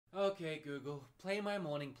Okay, Google, play my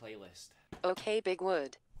morning playlist. Okay, Big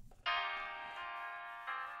Wood.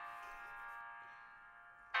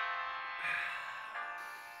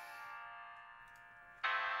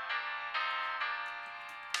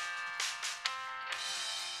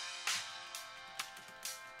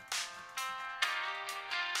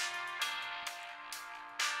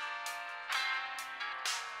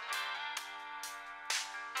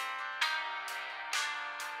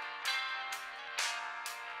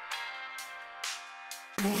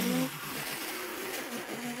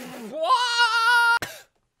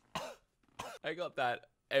 I got that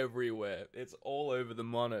everywhere. It's all over the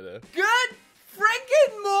monitor. Good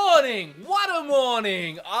freaking morning! What a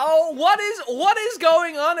morning! Oh, what is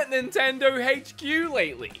going on at Nintendo HQ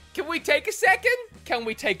lately? Can we take a second? Can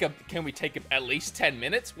we take at least 10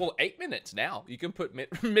 minutes? Well, 8 minutes now. You can put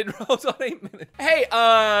mid-rolls on 8 minutes. Hey,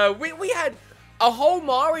 we had a whole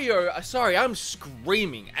Mario, sorry, I'm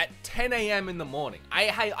screaming at 10 a.m. in the morning. I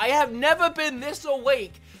have never been this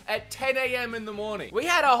awake at 10 a.m. in the morning. We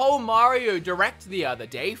had a whole Mario Direct the other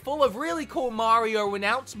day, full of really cool Mario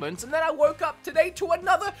announcements, and then I woke up today to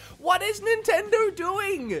another. What is Nintendo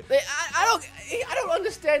doing? I don't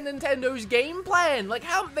understand Nintendo's game plan. Like,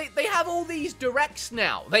 how they have all these Directs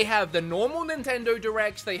now. They have the normal Nintendo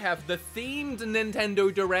Directs, they have the themed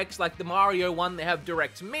Nintendo Directs, like the Mario one. They have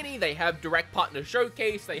Direct Mini, they have Direct Partner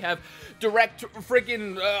Showcase, they have Direct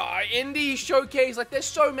friggin' Indie Showcase. Like, there's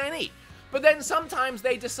so many. But then sometimes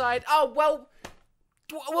they decide, oh, well,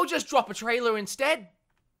 we'll just drop a trailer instead.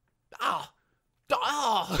 All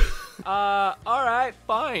right,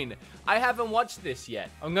 fine. I haven't watched this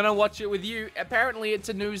yet. I'm gonna watch it with you. Apparently, it's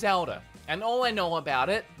a new Zelda. And all I know about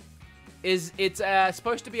it is it's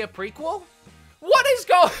supposed to be a prequel? What is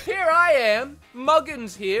going? Here I am,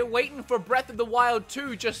 Muggins here, waiting for Breath of the Wild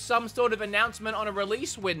 2, just some sort of announcement on a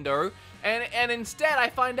release window, and instead I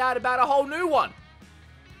find out about a whole new one.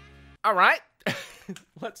 All right,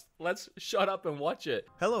 let's shut up and watch it.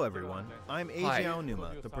 Hello everyone, I'm Eiji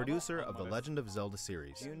Aonuma, the producer of the Legend of Zelda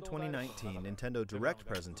series. June 2019 Nintendo Direct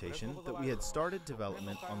presentation that we had started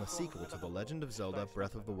development on the sequel to The Legend of Zelda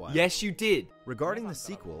Breath of the Wild. Yes, you did. Regarding the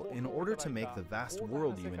sequel, in order to make the vast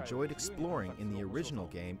world you enjoyed exploring in the original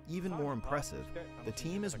game even more impressive, the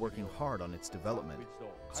team is working hard on its development.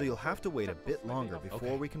 So you'll have to wait a bit longer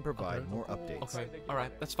before we can provide more updates. Okay, all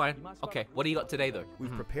right, that's fine. Okay, what do you got today though? We've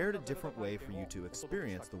prepared a different way for you to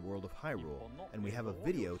experience the world of Hyrule, and we have a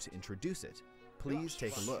video to introduce it. Please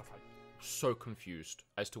take a look. So confused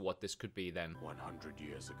as to what this could be then. 100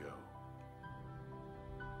 years ago.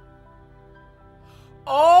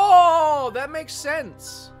 Oh, that makes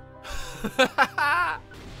sense. That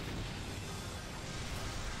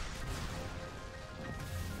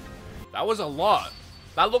was a lot.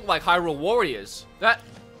 That looked like Hyrule Warriors.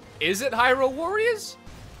 Is it Hyrule Warriors?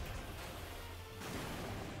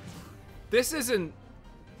 This isn't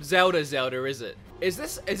Zelda, is it? Is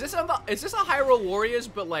this a Hyrule Warriors,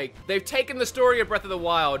 but like they've taken the story of Breath of the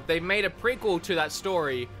Wild, they've made a prequel to that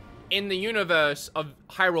story in the universe of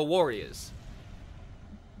Hyrule Warriors.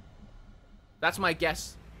 That's my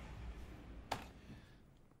guess.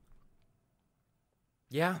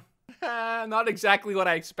 Yeah. Not exactly what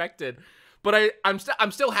I expected. But I'm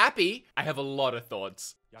still happy. I have a lot of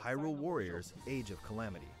thoughts. Hyrule Warriors: Age of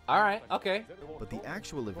Calamity. All right, okay. But the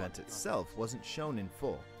actual event itself wasn't shown in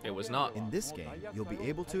full. It was not. In this game, you'll be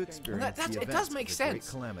able to experience the it events does make of the Great sense.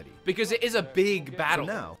 Calamity. Because it is a big battle.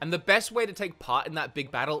 So now, and the best way to take part in that big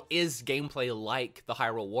battle is gameplay like the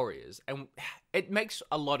Hyrule Warriors. And it makes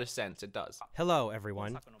a lot of sense, it does. Hello,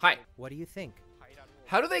 everyone. Hi. What do you think?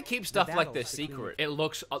 How do they keep stuff like this secret? It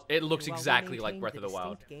looks exactly like Breath of the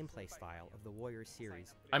Wild. Gameplay style of the Warriors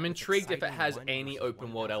series. I'm intrigued if it has any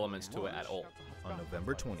open world elements to it at all. On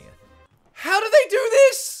November 20th. How do they do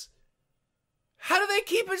this? How do they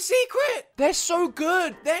keep it secret? They're so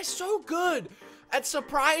good. They're so good at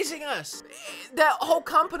surprising us. That whole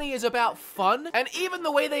company is about fun, and even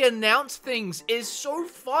the way they announce things is so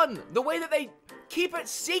fun. The way that they keep it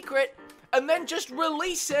secret and then just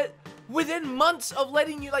release it within months of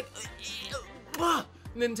letting you, like,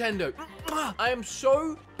 Nintendo. I am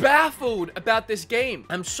so baffled about this game.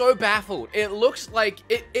 I'm so baffled. It looks like,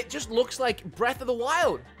 it just looks like Breath of the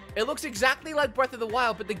Wild. It looks exactly like Breath of the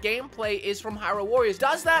Wild, but the gameplay is from Hyrule Warriors.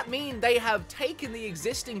 Does that mean they have taken the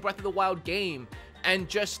existing Breath of the Wild game and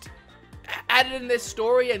just added in this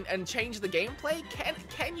story and changed the gameplay?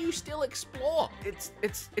 Can you still explore?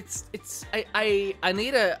 I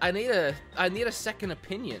need a second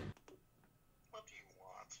opinion. What do you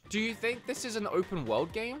want? Do you think this is an open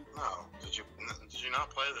world game? No. Did you not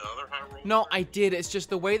play the other Hyrule? No, I did. It's just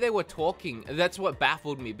the way they were talking. That's what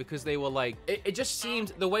baffled me, because they were like, it just seemed,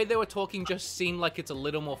 the way they were talking just seemed like it's a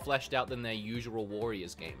little more fleshed out than their usual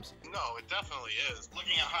Warriors games. No, it definitely is.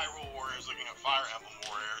 Looking at Hyrule Warriors, looking at Fire Emblem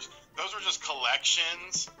Warriors, those were just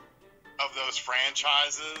collections of those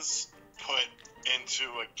franchises put into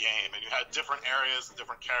a game. And you had different areas and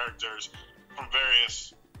different characters from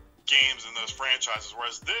various games in those franchises,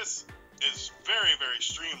 whereas this is very, very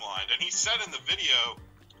streamlined. And he said in the video,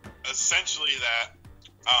 essentially, that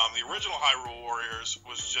the original Hyrule Warriors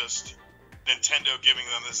was just Nintendo giving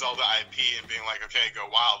them the Zelda IP and being like, okay, go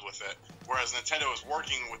wild with it. Whereas Nintendo is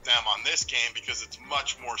working with them on this game because it's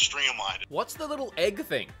much more streamlined. What's the little egg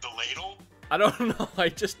thing? The ladle? I don't know. I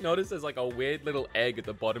just noticed there's like a weird little egg at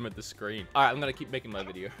the bottom of the screen. All right, I'm gonna keep making my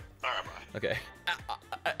video. All right, bye. Okay.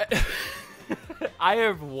 I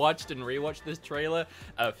have watched and rewatched this trailer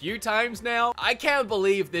a few times now. I can't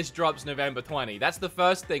believe this drops November 20. That's the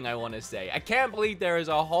first thing I want to say. I can't believe there is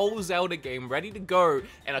a whole Zelda game ready to go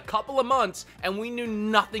in a couple of months and we knew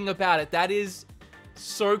nothing about it. That is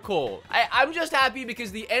so cool. I'm just happy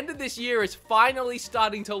because the end of this year is finally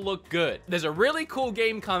starting to look good. There's a really cool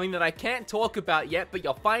game coming that I can't talk about yet, but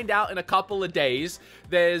you'll find out in a couple of days.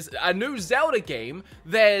 There's a new Zelda game.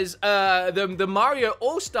 There's the Mario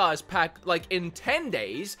All-Stars pack like in 10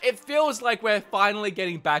 days. It feels like we're finally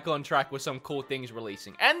getting back on track with some cool things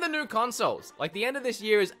releasing. And the new consoles. Like the end of this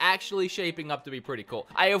year is actually shaping up to be pretty cool.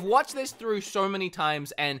 I have watched this through so many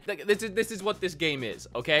times and this is what this game is,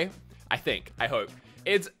 okay? I hope.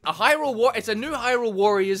 It's a new Hyrule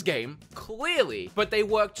Warriors game, clearly, but they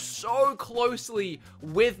worked so closely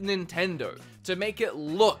with Nintendo to make it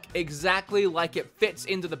look exactly like it fits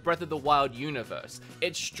into the Breath of the Wild universe.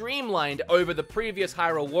 It's streamlined over the previous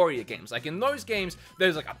Hyrule Warrior games. Like in those games,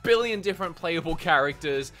 there's like a billion different playable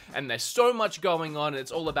characters, and there's so much going on, and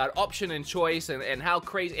it's all about option and choice, and how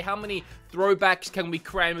many throwbacks can we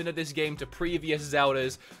cram into this game to previous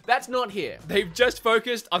Zeldas. That's not here. They've just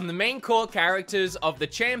focused on the main core characters of the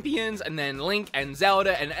champions, and then Link and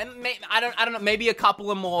Zelda, and I don't know, maybe a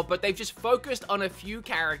couple of more, but they've just focused on a few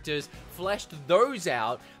characters, fleshed those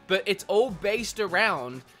out, but it's all based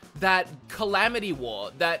around that Calamity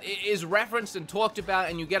War that is referenced and talked about,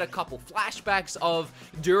 and you get a couple flashbacks of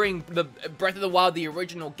during the Breath of the Wild, the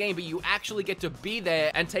original game, but you actually get to be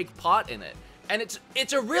there and take part in it. And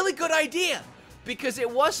it's a really good idea, because it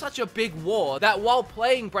was such a big war that while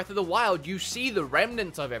playing Breath of the Wild, you see the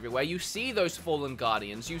remnants of everywhere, you see those fallen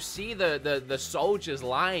guardians, you see the soldiers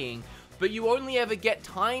lying, but you only ever get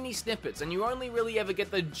tiny snippets, and you only really ever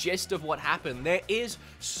get the gist of what happened. There is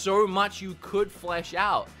so much you could flesh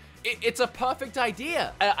out. It's a perfect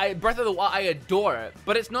idea. Breath of the Wild, I adore it,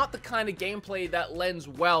 but it's not the kind of gameplay that lends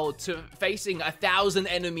well to facing 1,000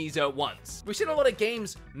 enemies at once. We've seen a lot of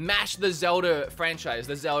games mash the Zelda franchise,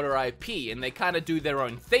 the Zelda IP, and they kind of do their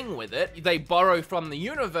own thing with it. They borrow from the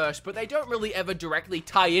universe, but they don't really ever directly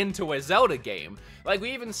tie into a Zelda game. Like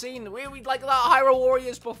we even seen, we like the Hyrule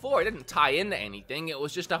Warriors before. It didn't tie into anything. It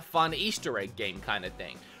was just a fun Easter egg game kind of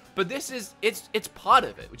thing. But this is, it's part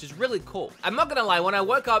of it, which is really cool. I'm not gonna lie, when I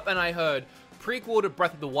woke up and I heard prequel to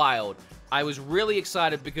Breath of the Wild, I was really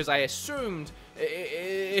excited because I assumed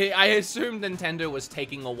Nintendo was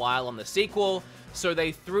taking a while on the sequel, so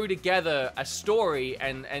they threw together a story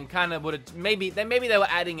and kind of maybe they were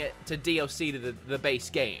adding it to DLC to the base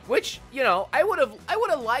game, which, you know, I would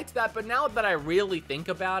have liked that. But now that I really think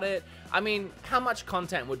about it, I mean, how much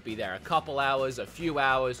content would be there? A couple hours, a few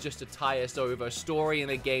hours, just to tie us over, story in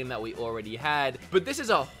a game that we already had. But this is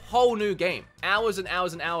a whole new game. Hours and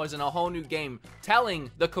hours and hours in a whole new game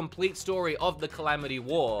telling the complete story of the Calamity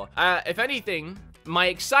War. If anything, my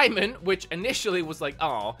excitement, which initially was like,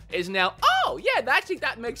 oh, is now, oh, yeah, actually,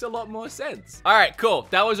 that makes a lot more sense. All right, cool.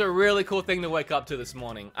 That was a really cool thing to wake up to this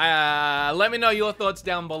morning. Let me know your thoughts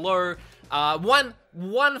down below.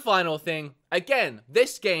 One final thing. Again,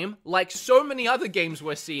 this game, like so many other games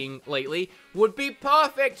we're seeing lately, would be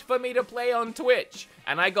perfect for me to play on Twitch.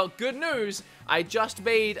 And I got good news. I just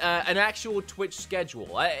made an actual Twitch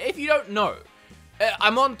schedule. If you don't know,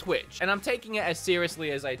 I'm on Twitch, and I'm taking it as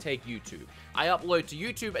seriously as I take YouTube. I upload to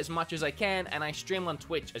YouTube as much as I can, and I stream on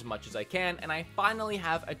Twitch as much as I can, and I finally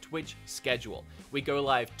have a Twitch schedule. We go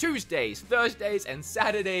live Tuesdays, Thursdays, and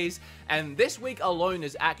Saturdays, and this week alone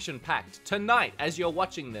is action-packed. Tonight, as you're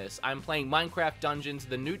watching this, I'm playing Minecraft Dungeons,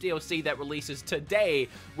 the new DLC that releases today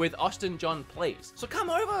with Austin John Plays. So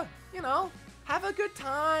come over, you know, Have a good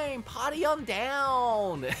time. Party on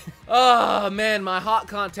down. Oh, man, my heart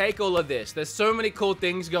can't take all of this. There's so many cool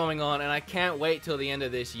things going on, and I can't wait till the end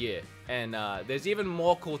of this year. And there's even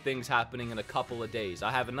more cool things happening in a couple of days.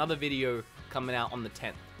 I have another video coming out on the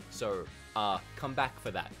 10th. So, come back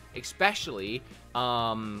for that. Especially,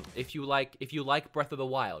 if you like Breath of the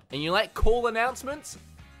Wild and you like cool announcements,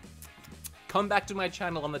 come back to my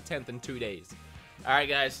channel on the 10th in 2 days. All right,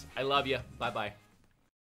 guys. I love you. Bye-bye.